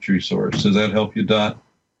from the True Source. Does that help you, Dot?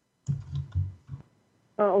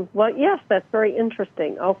 Oh, well, yes, that's very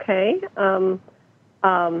interesting. Okay.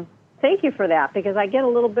 Thank you for that, because I get a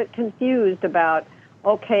little bit confused about,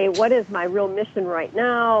 okay, what is my real mission right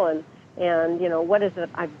now, and what is it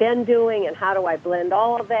I've been doing, and how do I blend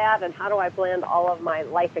all of that, and how do I blend all of my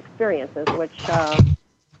life experiences, which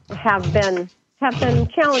have been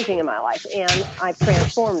challenging in my life, and I've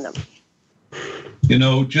transformed them.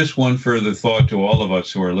 Just one further thought to all of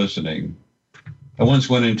us who are listening. I once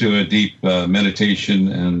went into a deep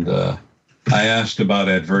meditation, and I asked about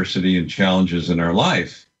adversity and challenges in our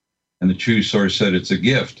life. And the True Source said it's a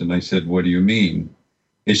gift. And I said, what do you mean?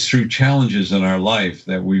 It's through challenges in our life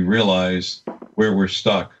that we realize where we're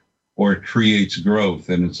stuck, or it creates growth,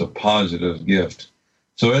 and it's a positive gift.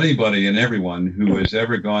 So anybody and everyone who has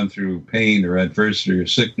ever gone through pain or adversity or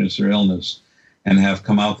sickness or illness and have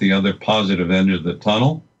come out the other positive end of the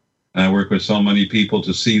tunnel, and I work with so many people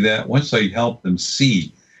to see that, once I help them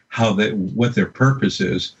see what their purpose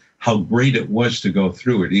is, how great it was to go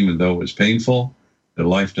through it, even though it was painful, their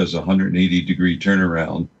life does a 180-degree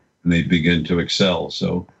turnaround, and they begin to excel.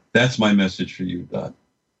 So that's my message for you, Dot.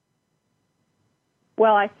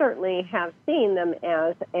 Well, I certainly have seen them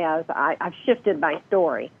as I've shifted my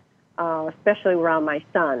story, especially around my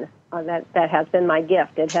son. That has been my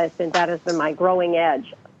gift. That has been my growing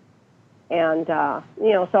edge, and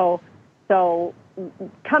so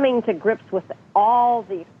coming to grips with all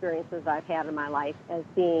the experiences I've had in my life as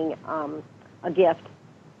being a gift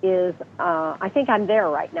is, I think I'm there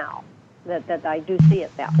right now, that I do see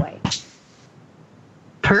it that way.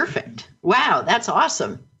 Perfect. Wow, that's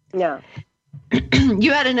awesome. Yeah.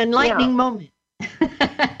 You had an enlightening moment.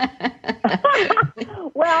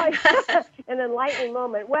 Well, an enlightening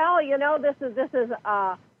moment. Well, this is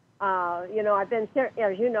I've been,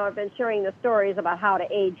 as you know, I've been sharing the stories about how to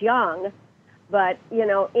age young, but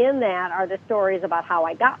in that are the stories about how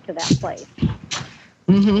I got to that place.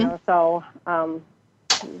 Mm-hmm.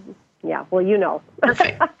 Yeah. Well,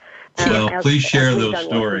 Perfect. Well, please share those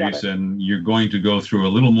stories, and you're going to go through a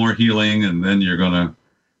little more healing, and then you're going to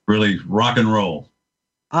really rock and roll.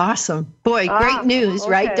 Awesome. Boy, great news,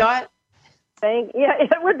 okay. right, Dot? Yeah,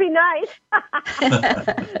 it would be nice.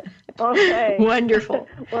 Okay. Wonderful.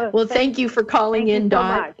 Well, thank you for calling in,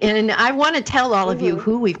 Dot. And I want to tell all of you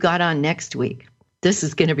who we've got on next week. This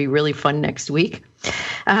is going to be really fun next week.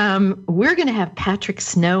 We're going to have Patrick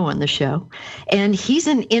Snow on the show, and he's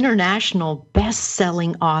an international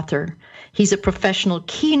best-selling author. He's a professional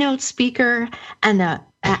keynote speaker, and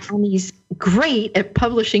he's great at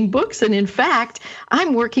publishing books. And in fact,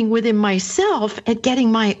 I'm working with him myself at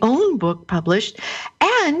getting my own book published.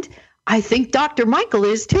 And I think Dr. Michael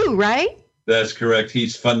is too, right? That's correct.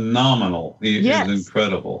 He's phenomenal. He is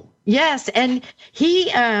incredible. Yes, and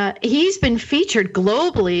he's been featured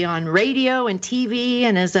globally on radio and TV,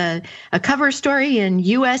 and as a cover story in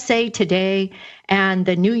USA Today and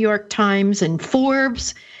the New York Times and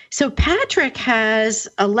Forbes. So Patrick has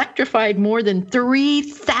electrified more than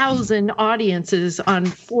 3,000 audiences on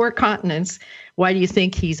 4 continents. Why do you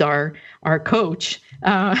think he's our coach?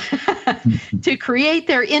 To create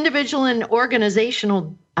their individual and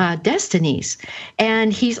organizational destinies.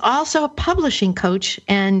 And he's also a publishing coach,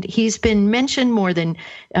 and he's been mentioned mentored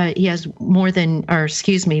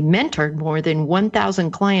more than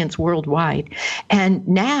 1,000 clients worldwide. And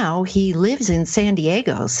now he lives in San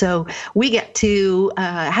Diego. So we get to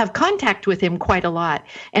have contact with him quite a lot.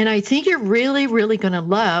 And I think you're really, really going to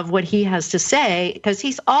love what he has to say, because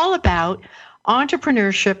he's all about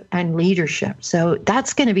entrepreneurship and leadership. So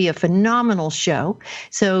that's going to be a phenomenal show.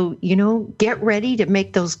 So, get ready to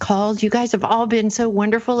make those calls. You guys have all been so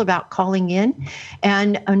wonderful about calling in.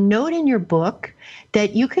 And a note in your book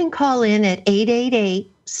that you can call in at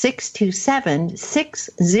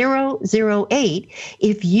 888-627-6008.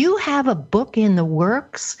 If you have a book in the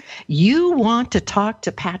works, you want to talk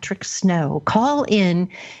to Patrick Snow, call in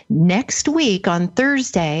next week on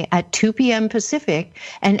Thursday at 2 p.m. Pacific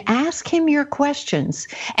and ask him your questions.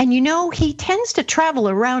 And he tends to travel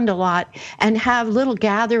around a lot and have little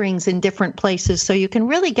gatherings in different places, so you can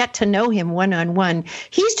really get to know him one-on-one.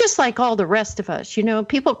 He's just like all the rest of us.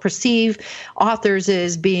 People perceive authors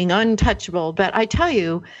as being untouchable, but I tell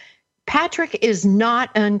you, Patrick is not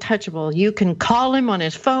untouchable. You can call him on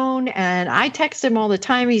his phone, and I text him all the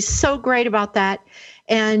time. He's so great about that.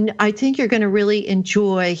 And I think you're going to really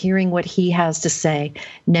enjoy hearing what he has to say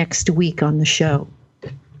next week on the show.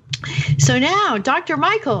 So now, Dr.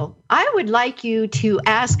 Michael, I would like you to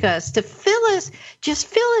ask us to fill us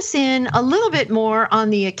in a little bit more on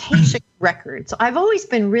the Akashic records. I've always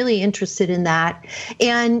been really interested in that.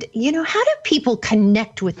 And, how do people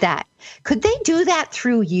connect with that? Could they do that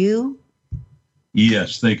through you?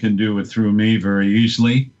 Yes, they can do it through me very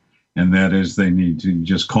easily. And that is, they need to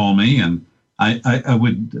just call me. And I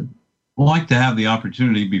would like to have the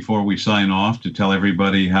opportunity before we sign off to tell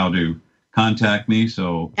everybody how to contact me.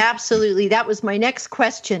 So absolutely. That was my next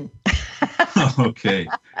question. Okay.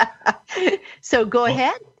 So go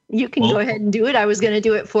ahead. You can go ahead and do it. I was going to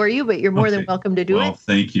do it for you, but you're more than welcome to do it. Well,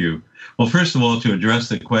 thank you. Well, first of all, to address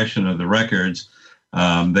the question of the records,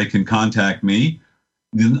 they can contact me.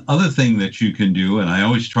 The other thing that you can do, and I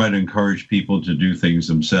always try to encourage people to do things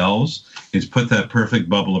themselves, is put that perfect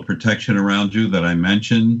bubble of protection around you that I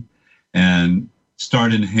mentioned, and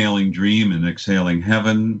start inhaling dream and exhaling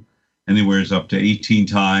heaven, anywhere up to 18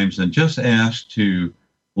 times, and just ask to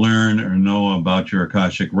learn or know about your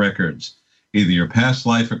Akashic records, either your past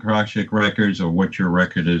life Akashic records or what your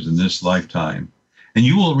record is in this lifetime. And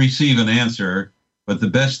you will receive an answer, but the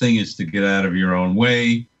best thing is to get out of your own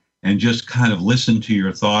way and just kind of listen to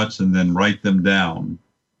your thoughts and then write them down.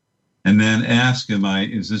 And then ask,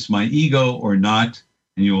 is this my ego or not?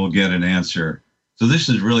 And you will get an answer. So this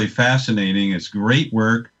is really fascinating. It's great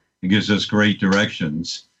work. It gives us great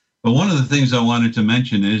directions. But one of the things I wanted to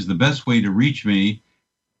mention is the best way to reach me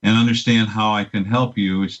and understand how I can help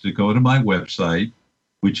you is to go to my website,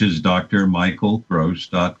 which is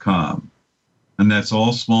drmichaelgross.com. And that's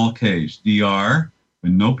all small case, DR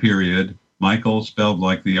with no period, Michael spelled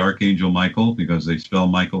like the Archangel Michael, because they spell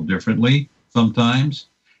Michael differently sometimes.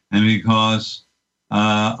 And because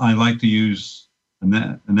I like to use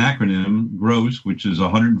an acronym, GROSS, which is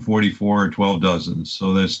 144 or 12 dozens.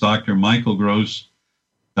 So that's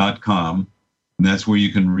drmichaelgross.com, and that's where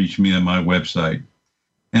you can reach me on my website.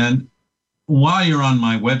 And while you're on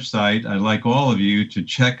my website, I'd like all of you to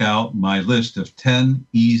check out my list of 10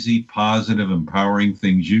 easy, positive, empowering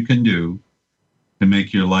things you can do to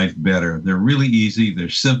make your life better. They're really easy, they're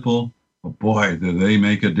simple, but boy, do they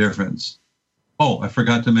make a difference. Oh, I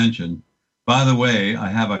forgot to mention, by the way, I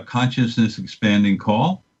have a consciousness expanding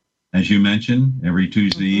call, as you mentioned, every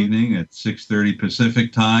Tuesday evening at 6:30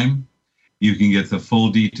 Pacific time. You can get the full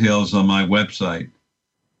details on my website.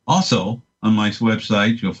 Also, on my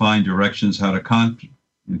website, you'll find directions how to contact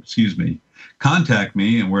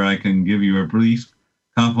me and where I can give you a brief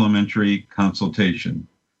complimentary consultation.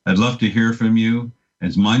 I'd love to hear from you,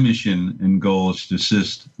 as my mission and goal is to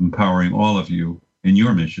assist empowering all of you in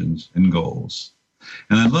your missions and goals.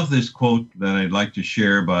 And I love this quote that I'd like to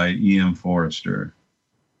share by E.M. Forrester.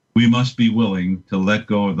 We must be willing to let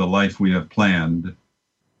go of the life we have planned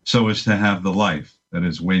so as to have the life that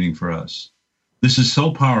is waiting for us. This is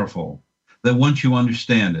so powerful that once you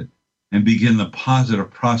understand it and begin the positive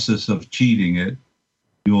process of achieving it,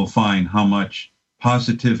 you will find how much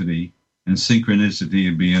positivity and synchronicity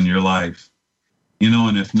will be in your life. You know,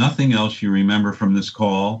 and if nothing else you remember from this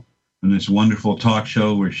call and this wonderful talk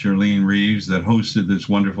show with Charlene Reeves that hosted this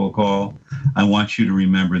wonderful call, I want you to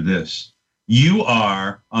remember this. You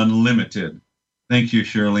are unlimited. Thank you,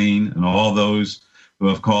 Charlene, and all those who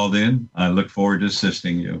have called in. I look forward to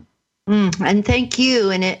assisting you. And thank you.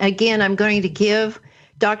 And again, I'm going to give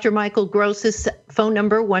Dr. Michael Gross's phone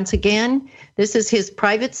number once again. This is his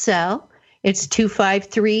private cell. It's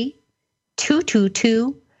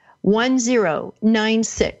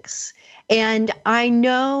 253-222-1096. And I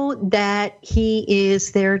know that he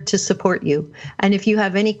is there to support you. And if you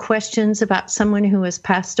have any questions about someone who has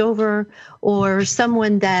passed over or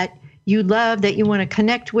someone that you love, that you want to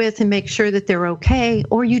connect with and make sure that they're okay,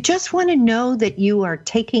 or you just want to know that you are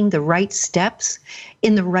taking the right steps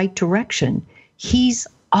in the right direction, he's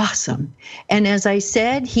awesome. And as I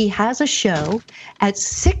said, he has a show at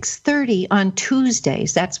 6:30 on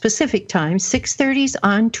Tuesdays. That's Pacific time, 6:30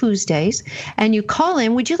 on Tuesdays. And you call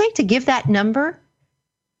in. Would you like to give that number?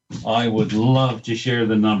 I would love to share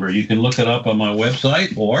the number. You can look it up on my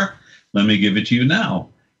website, or let me give it to you now.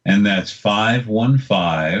 And that's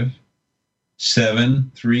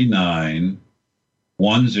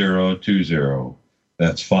 515-739-1020.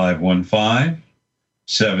 That's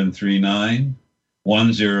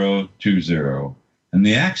 515-739-1020. And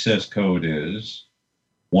the access code is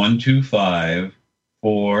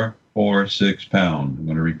 125446 pound. I'm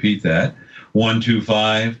going to repeat that.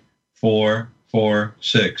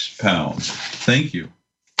 125446 pound. Thank you.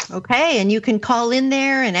 Okay, and you can call in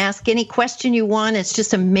there and ask any question you want. It's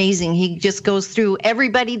just amazing. He just goes through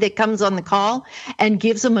everybody that comes on the call and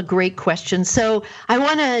gives them a great question. So I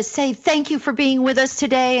want to say thank you for being with us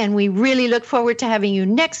today, and we really look forward to having you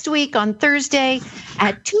next week on Thursday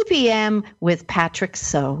at 2 p.m. with Patrick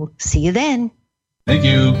So. See you then. Thank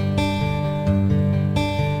you.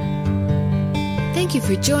 Thank you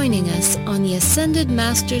for joining us on the Ascended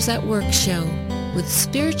Masters at Work show with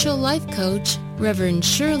spiritual life coach Reverend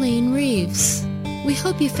Charlene Reeves. We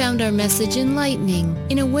hope you found our message enlightening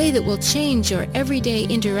in a way that will change your everyday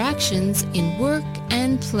interactions in work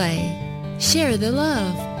and play. Share the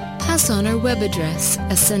love. Pass on our web address,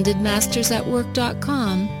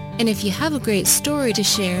 ascendedmastersatwork.com, and if you have a great story to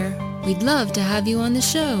share, we'd love to have you on the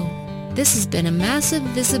show. This has been a Massive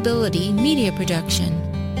Visibility media production.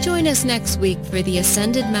 Join us next week for the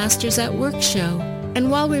Ascended Masters at Work show. And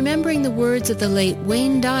while remembering the words of the late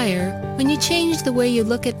Wayne Dyer, when you change the way you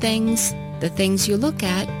look at things, the things you look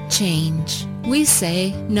at change. We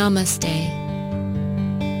say namaste.